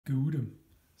Good.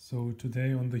 So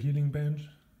today on the healing bench,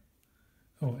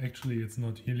 oh actually it's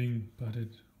not healing, but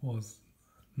it was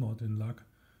not in luck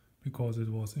because it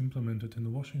was implemented in the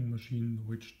washing machine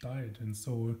which died, and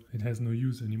so it has no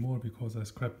use anymore because I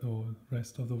scrapped the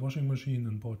rest of the washing machine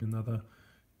and bought another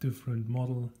different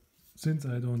model. Since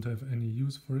I don't have any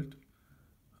use for it,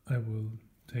 I will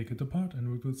take it apart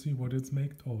and we will see what it's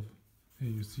made of.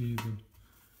 Here you see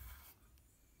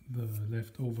the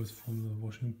leftovers from the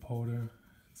washing powder,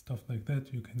 stuff like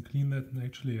that. You can clean that, and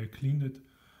actually I cleaned it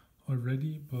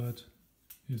already, but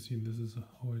you see this is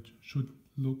how it should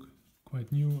look, quite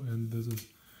new, and this is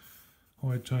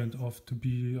how it turned off to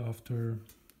be after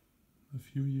a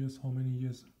few years. How many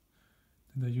years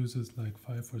did I use this? Like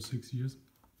 5 or 6 years.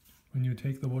 When you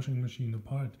take the washing machine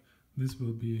apart, this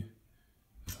will be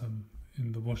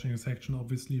in the washing section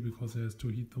obviously because it has to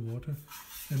heat the water,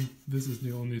 and this is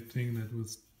the only thing that will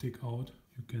stick out.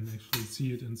 You can actually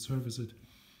see it and service it.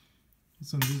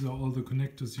 So these are all the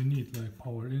connectors you need, like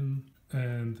power in,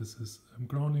 and this is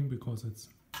grounding because it's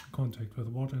in contact with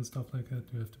water and stuff like that.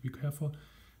 You have to be careful.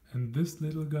 And this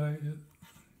little guy,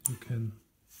 you can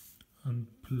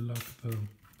unplug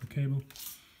the cable.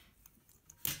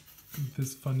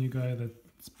 This funny guy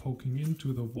that's poking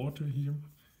into the water here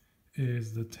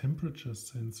is the temperature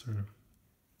sensor.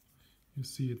 You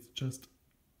see it's just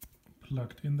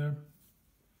plugged in there.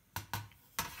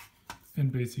 And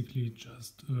basically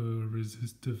just a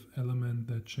resistive element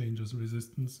that changes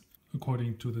resistance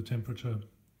according to the temperature.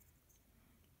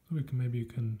 So maybe you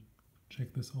can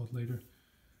check this out later.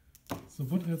 So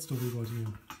what else do we got here?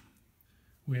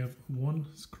 We have one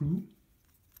screw.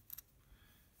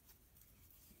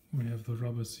 We have the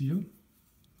rubber seal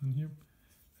in here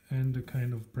and a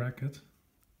kind of bracket.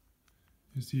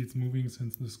 You see it's moving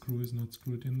since the screw is not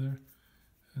screwed in there.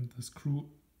 And the screw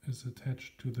is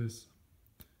attached to this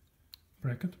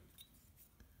bracket,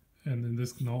 and in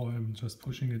this now I'm just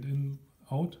pushing it in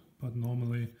out, but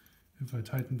normally if I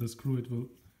tighten the screw it will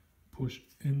push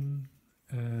in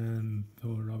and the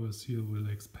rubber seal will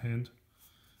expand,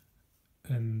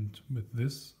 and with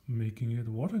this making it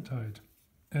watertight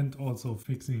and also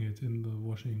fixing it in the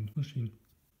washing machine.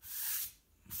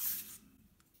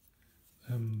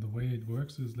 The way it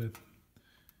works is that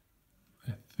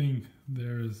I think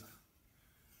there is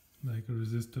like a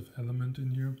resistive element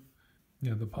in here.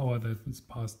 Yeah, the power that is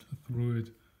passed through it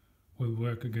will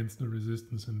work against the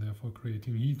resistance and therefore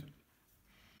creating heat.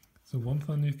 So one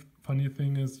funny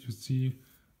thing is, you see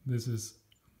this is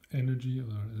energy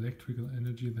or electrical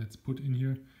energy that's put in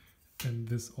here, and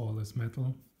this all is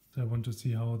metal. So I want to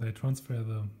see how they transfer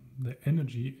the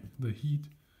energy, the heat,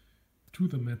 to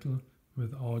the metal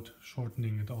without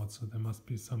shortening it out. So there must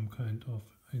be some kind of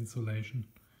insulation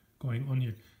going on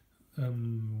here.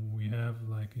 We have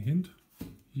like a hint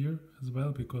here as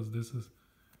well, because this is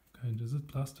is it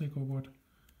plastic or what?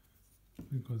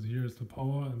 Because here is the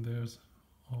power and there's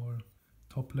our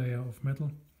top layer of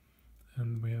metal,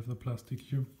 and we have the plastic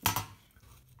here.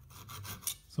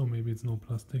 So maybe it's no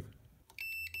plastic.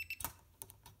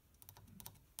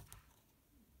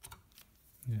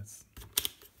 Yes,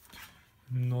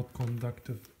 not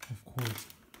conductive, of course.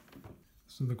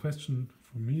 So the question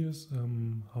for me is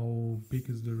how big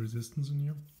is the resistance in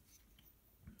here?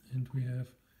 And we have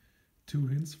two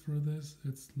hints for this.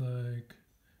 It's like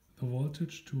the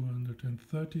voltage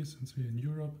 230, since we're in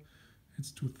Europe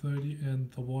it's 230,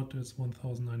 and the watt is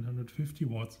 1950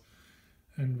 watts.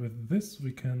 And with this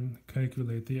we can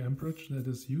calculate the amperage that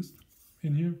is used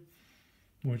in here,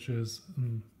 which is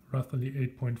roughly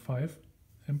 8.5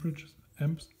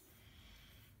 amps.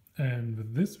 And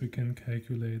with this we can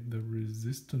calculate the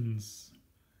resistance,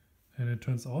 and it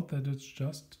turns out that it's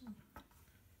just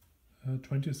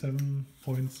 27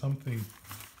 point something.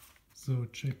 So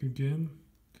check again.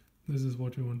 This is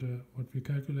what we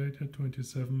calculated,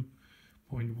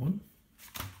 27.1,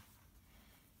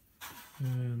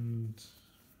 and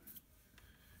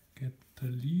get the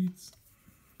leads.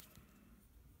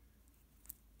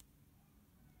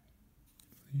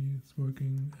 See, it's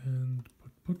working, and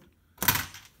put.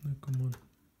 Now come on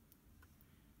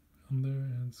there,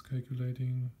 and it's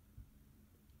calculating.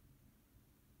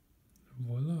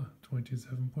 Voila,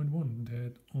 27.1,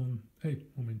 dead on. Hey,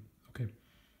 moment, okay,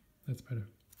 that's better.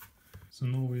 So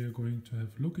now we are going to have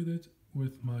a look at it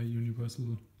with my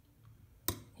universal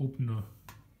opener.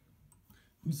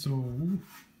 So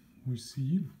we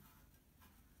see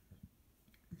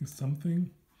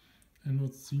something and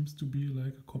what seems to be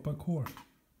like a copper core.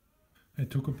 I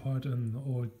took apart an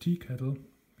old tea kettle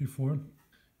before.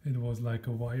 It was like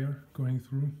a wire going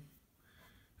through,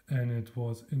 and it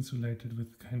was insulated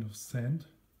with kind of sand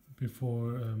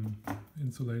before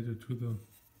insulated to the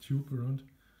tube around.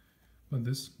 But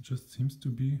this just seems to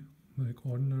be like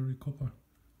ordinary copper.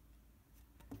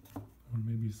 Or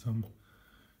maybe some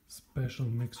special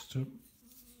mixture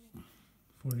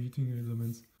for heating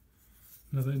elements.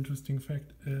 Another interesting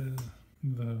fact is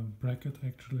the bracket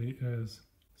actually is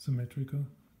symmetrical,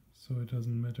 so it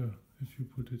doesn't matter if you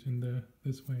put it in there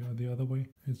this way or the other way.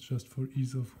 It's just for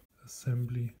ease of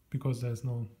assembly because there's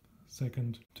no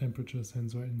second temperature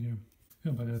sensor in here.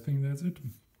 Yeah, but I think that's it.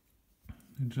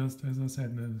 And just as I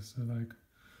said, there's like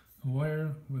a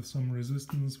wire with some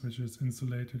resistance which is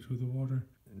insulated to the water.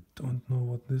 I don't know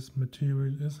what this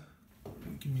material is.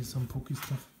 Give me some pokey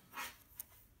stuff.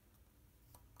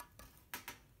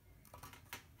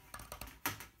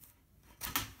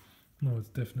 No, it's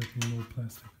definitely no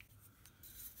plastic.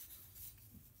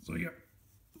 So yeah,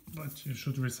 but you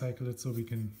should recycle it so we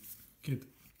can get,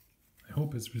 I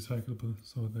hope it's recyclable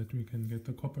so that we can get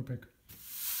the copper back.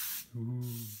 Ooh.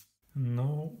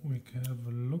 Now we can have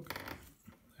a look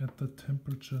at the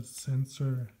temperature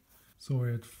sensor. So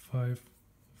we're at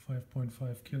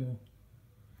 5.5 kilo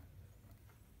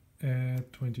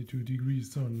at 22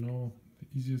 degrees. So now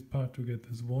the easiest part to get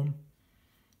this warm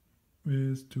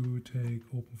is to take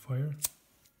open fire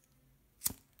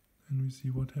and we see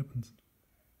what happens.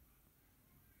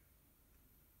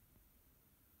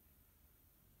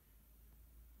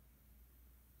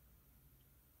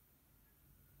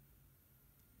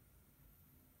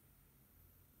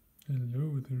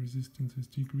 Hello, the resistance is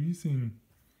decreasing.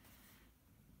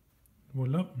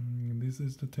 Voila, this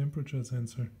is the temperature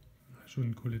sensor. I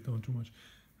shouldn't cool it down too much.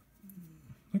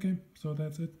 Okay, so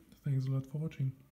that's it. Thanks a lot for watching.